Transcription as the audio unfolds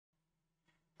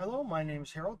Hello, my name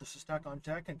is Harold. This is Tech on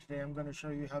Tech, and today I'm going to show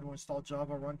you how to install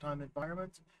Java Runtime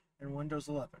Environment in Windows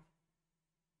 11.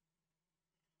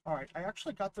 Alright, I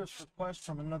actually got this request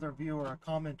from another viewer, a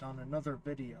comment on another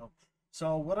video.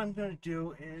 So what I'm going to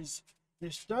do is,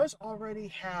 this does already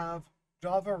have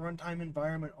Java Runtime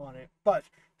Environment on it, but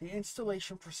the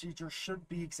installation procedure should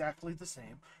be exactly the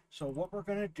same. So what we're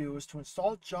going to do is to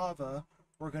install Java,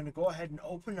 we're going to go ahead and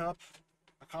open up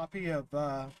a copy of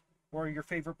or your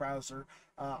favorite browser.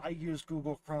 I use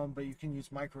Google Chrome, but you can use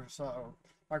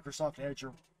Microsoft Edge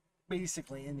or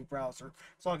basically any browser.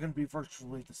 It's all going to be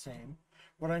virtually the same.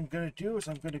 What I'm going to do is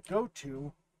I'm going to go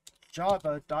to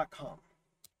java.com.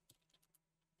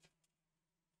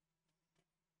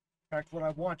 In fact, what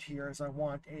I want here is I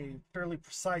want a fairly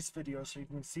precise video so you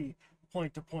can see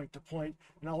point to point to point,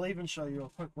 and I'll even show you a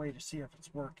quick way to see if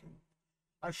it's working.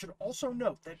 I should also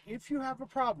note that if you have a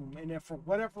problem, and if for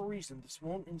whatever reason this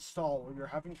won't install or you're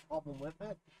having a problem with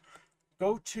it,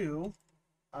 go to,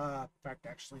 in fact,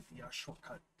 actually the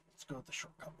shortcut. Let's go the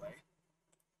shortcut way.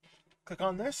 Click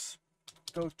on this,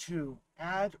 go to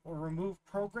Add or Remove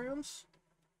Programs,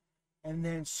 and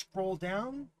then scroll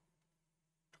down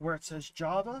to where it says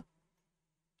Java.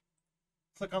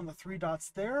 Click on the three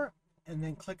dots there, and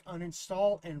then click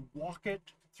Uninstall and walk it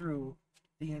through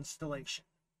the installation.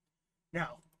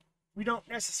 Now, we don't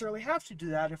necessarily have to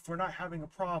do that if we're not having a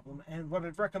problem, and what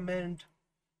I'd recommend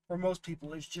for most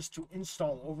people is just to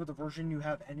install over the version you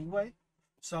have anyway.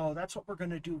 So that's what we're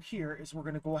going to do here, is we're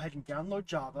going to go ahead and download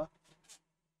Java.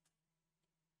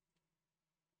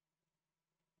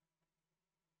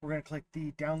 We're going to click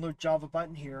the Download Java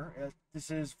button here. This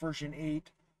is version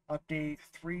 8, update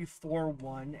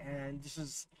 341, and this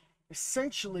is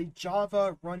essentially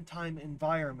Java Runtime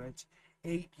Environment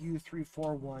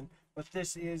 8U341. But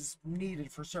this is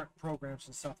needed for certain programs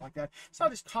and stuff like that. It's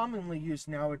not as commonly used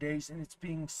nowadays, and it's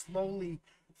being slowly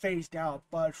phased out.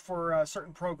 But for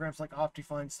certain programs like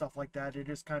Optifine, stuff like that, it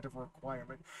is kind of a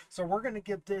requirement. So we're going to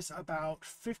give this about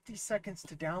 50 seconds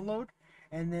to download.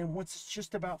 And then once it's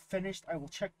just about finished, I will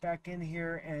check back in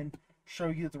here and show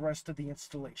you the rest of the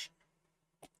installation.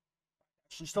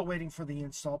 Actually still waiting for the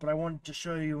install, but I wanted to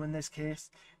show you in this case.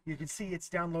 You can see it's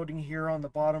downloading here on the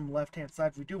bottom left hand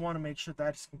side. We do want to make sure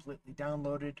that it's completely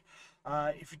downloaded.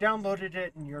 If you downloaded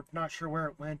it and you're not sure where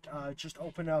it went, just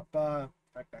open up, in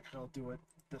fact actually I'll do it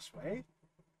this way.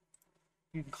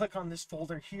 You can click on this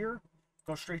folder here,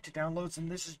 go straight to downloads, and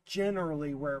this is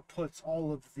generally where it puts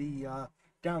all of the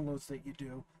downloads that you do.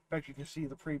 In fact, you can see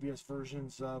the previous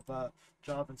versions of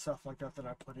Java and stuff like that that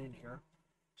I put in here.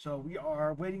 So we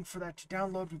are waiting for that to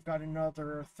download. We've got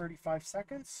another 35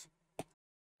 seconds.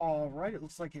 All right, it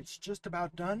looks like it's just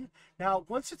about done. Now,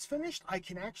 once it's finished, I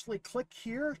can actually click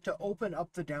here to open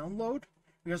up the download,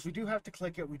 because we do have to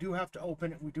click it, we do have to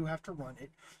open it, we do have to run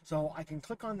it. So I can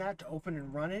click on that to open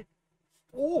and run it,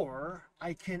 or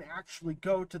I can actually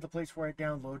go to the place where I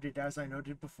downloaded, as I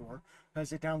noted before,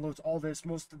 because it downloads all this.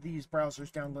 Most of these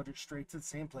browsers download it straight to the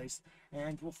same place,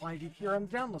 and we'll find it here on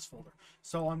the downloads folder.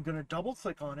 So I'm going to double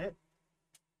click on it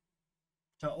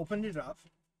to open it up.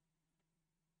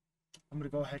 I'm going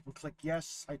to go ahead and click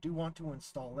yes, I do want to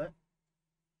install it.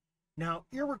 Now,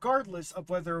 irregardless of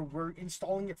whether we're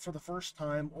installing it for the first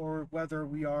time or whether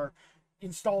we are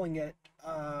installing it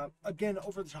again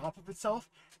over the top of itself,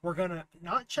 we're going to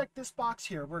not check this box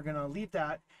here. We're going to leave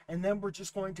that, and then we're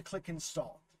just going to click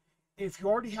install. If you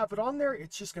already have it on there,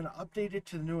 it's just going to update it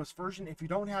to the newest version. If you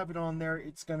don't have it on there,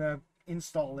 it's going to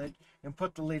install it and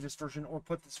put the latest version or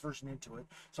put this version into it.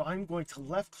 So I'm going to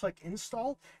left click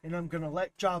install, and I'm going to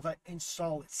let Java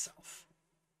install itself.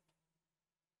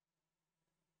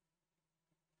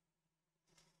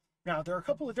 Now, there are a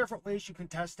couple of different ways you can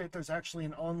test it. There's actually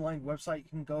an online website you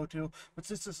can go to, but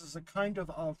since this is a kind of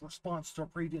a response to a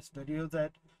previous video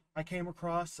that I came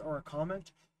across, or a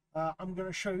comment, I'm going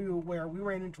to show you where we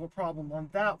ran into a problem on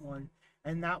that one,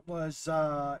 and that was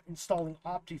installing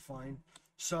Optifine.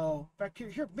 So back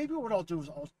here, maybe what I'll do is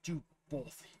I'll do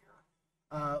both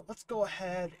here. Let's go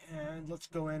ahead and let's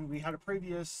go in. We had a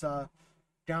previous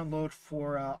download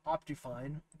for Optifine.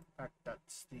 In fact,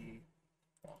 that's the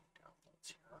wrong downloads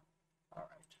here. All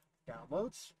right,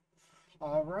 downloads.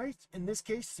 All right, in this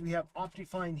case, we have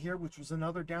Optifine here, which was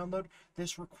another download.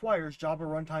 This requires Java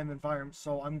Runtime Environment,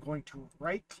 so I'm going to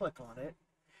right-click on it,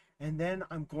 and then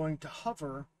I'm going to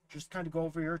hover, just kind of go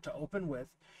over here to open with,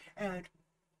 and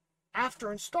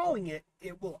after installing it,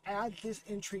 it will add this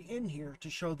entry in here to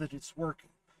show that it's working,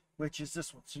 which is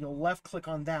this one. So you'll left-click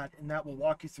on that, and that will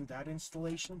walk you through that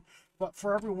installation. But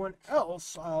for everyone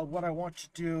else, what I want to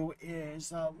do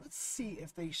is, let's see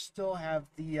if they still have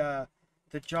the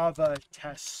Java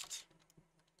test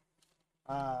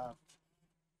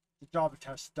the Java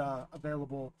test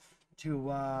available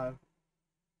to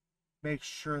make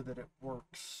sure that it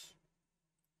works.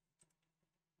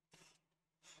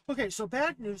 Okay, so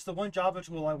bad news, the one Java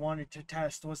tool I wanted to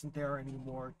test wasn't there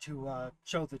anymore to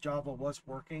show that Java was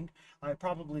working. It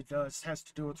probably has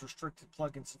to do with restricted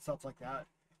plugins and stuff like that.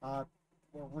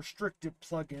 Or restricted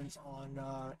plugins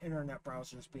on internet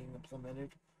browsers being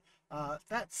implemented.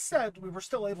 That said, we were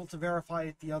still able to verify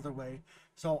it the other way.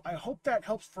 So I hope that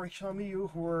helps for some of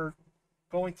you who are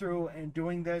going through and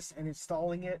doing this and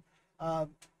installing it.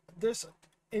 This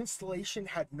installation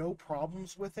had no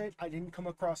problems with it. I didn't come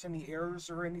across any errors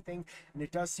or anything, and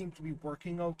it does seem to be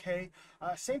working okay.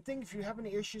 Same thing, if you have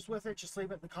any issues with it, just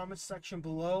leave it in the comments section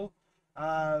below.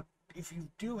 If you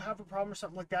do have a problem or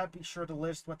something like that, be sure to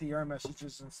list what the error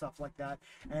messages and stuff like that,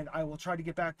 and I will try to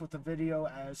get back with the video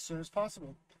as soon as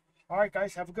possible. All right,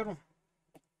 guys, have a good one.